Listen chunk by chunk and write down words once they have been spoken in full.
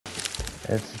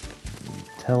It's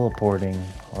teleporting,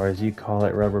 or as you call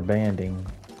it, rubber banding.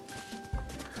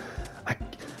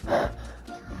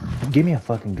 Give me a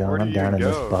fucking gun. I'm down in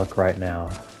this buck right now.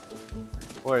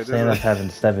 Wait, Santa's having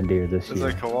 7 deer this year.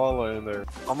 There's a koala in there.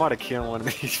 I'm gonna kill one of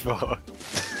these bugs.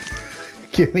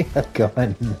 Give me a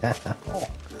gun now.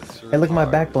 Hey, look at my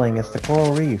back bling. It's the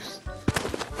coral reefs.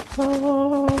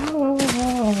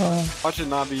 Watch it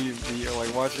not be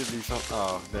like, watch it be something.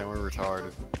 Oh, damn, we're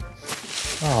retarded.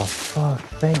 Oh, fuck.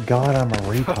 Thank God I'm a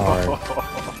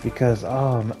retard. Because,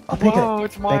 oh, whoa,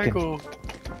 it's Michael.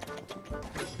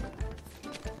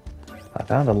 I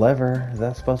found a lever. Is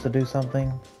that supposed to do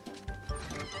something?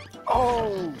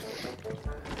 Oh!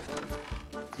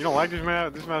 You don't like this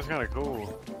map? This map's kind of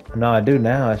cool. No, I do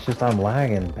now. It's just I'm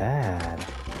lagging bad.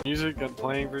 Music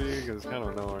playing for you? Because it's kind of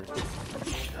annoying.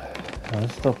 Oh,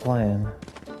 it's still playing.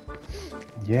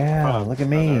 Yeah, look at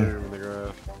me.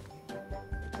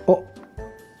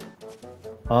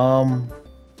 Oh.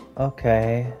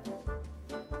 Okay.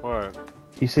 What?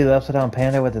 You see the upside down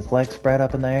panda with his legs spread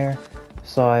up in the air?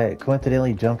 So I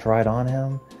coincidentally jumped right on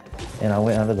him, and I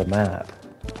went under the map.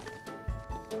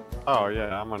 Oh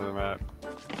yeah, I'm under the map.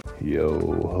 Yo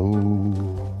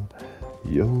ho,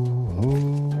 yo ho.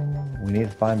 We need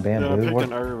to find bamboo. Yeah, pick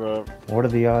an herb up. What are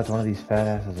the odds one of these fat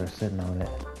asses are sitting on it?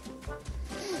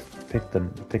 Pick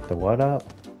the what up?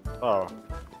 Oh,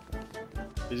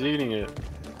 he's eating it.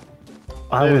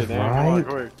 I was right. Come on,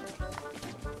 quick.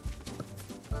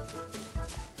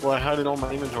 Well, I had it on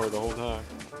my inventory the whole time.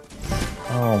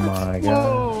 Oh my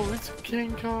god. Whoa, it's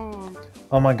King Kong.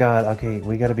 Oh my god, okay,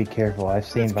 we gotta be careful. I've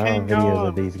seen viral videos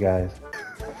of these guys.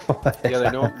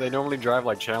 Yeah, they normally drive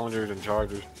like Challengers and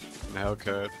Chargers and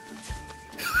Hellcat.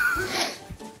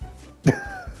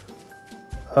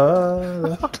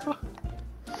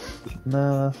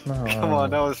 No, that's not. Come on,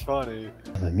 that was funny.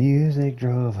 The music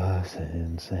drove us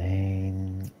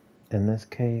insane. In this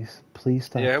case, please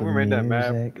stop. Yeah, we made that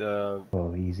map.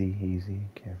 Oh, easy, easy,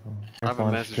 careful. I have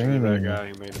a message for that guy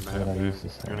who made the map. I You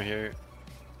wanna hear it?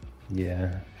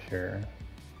 Yeah, sure.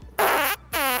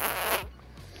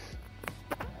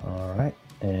 Alright,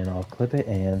 and I'll clip it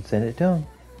and send it to him.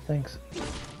 Thanks.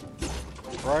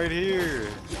 Right here.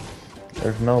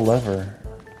 There's no lever.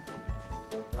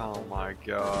 Oh my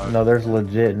god. No, there's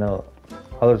legit no.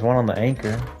 Oh, there's one on the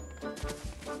anchor.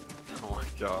 Oh my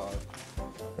god.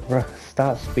 Bro,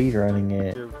 stop speedrunning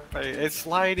it. It's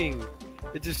sliding.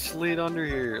 It just slid under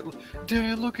here.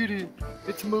 Dad, look at it.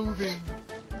 It's moving.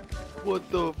 What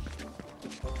the?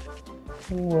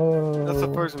 Whoa. That's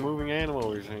the first moving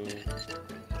animal we've seen.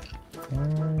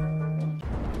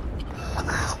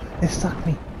 It stuck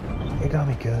me. It got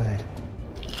me good.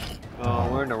 Oh,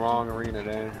 we're in the wrong arena,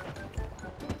 Dan.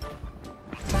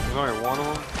 There's only one of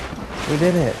them? We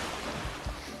did it.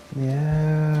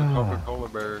 Yeah. Coca-Cola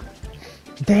bear.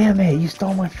 Damn it, you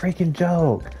stole my freaking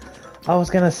joke. I was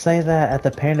gonna say that at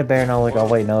the panda bear and I was like, oh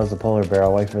wait, no, it's the polar bear.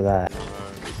 I'll wait for that.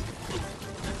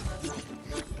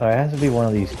 Oh, it has to be one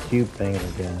of these cube things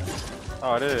again.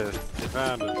 Oh, it is. You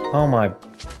found it. Oh my.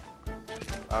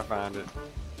 I found it.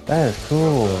 That is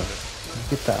cool.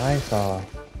 Get the ice off.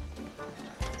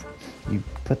 You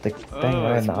put the thing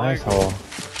right in the ice hole.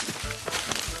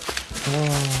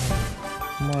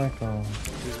 Whoa, Michael.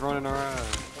 He's running around.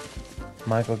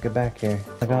 Michael, get back here.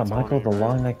 I got Michael the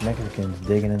long-necked Mexican's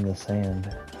digging in the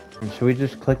sand. Should we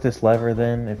just click this lever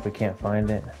then if we can't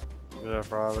find it? Yeah,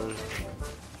 probably.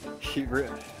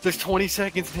 There's 20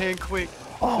 seconds, Dan, quick.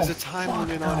 Oh, there's a time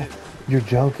limit on it. You're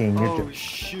joking. Oh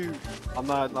shoot! I'm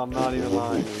not even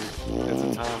lying. It's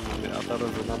a time limit. I thought it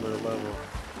was another level.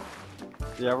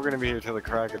 Yeah, we're gonna be here till the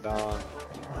crack of dawn.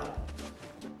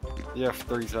 You have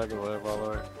 30 seconds left, by the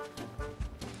way.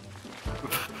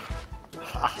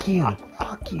 Fuck you!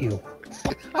 Fuck you!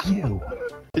 Fuck you!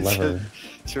 Lever.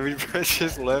 Should we press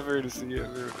this lever to see it?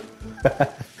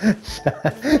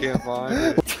 Can't find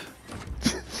it.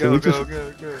 Go.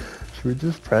 Should we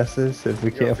just press this if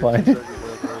we can't find it?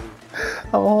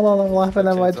 Oh, hold on, I'm laughing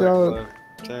at my joke.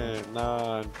 10,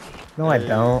 9. No, 8, I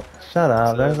don't. Shut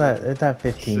up. 7, it's at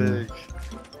 15. 6,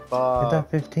 5, it's at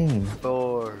 15.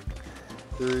 4,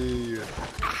 3, 2.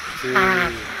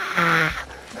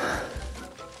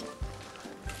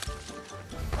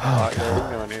 Oh, God. Yeah,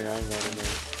 we going here. I ain't going in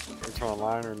there. It's on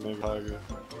liner, nigga.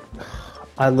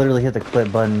 I literally hit the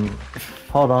clip button.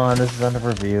 Hold on, this is under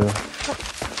review.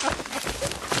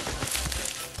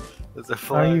 There's a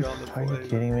flag on the plane. Are you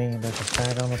kidding me? There's a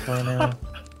flag on the plane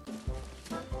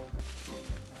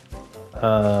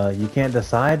now? You can't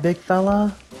decide, big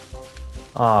fella?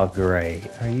 Oh, great.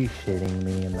 Are you shitting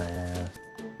me in the ass?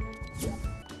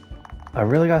 I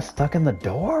really got stuck in the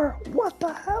door? What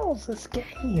the hell is this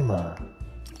game?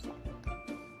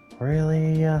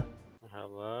 Really?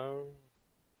 Hello?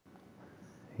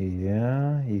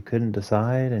 Yeah, you couldn't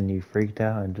decide and you freaked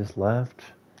out and just left.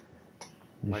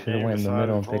 You My should have game went in the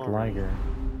middle decided and picked for me. Liger.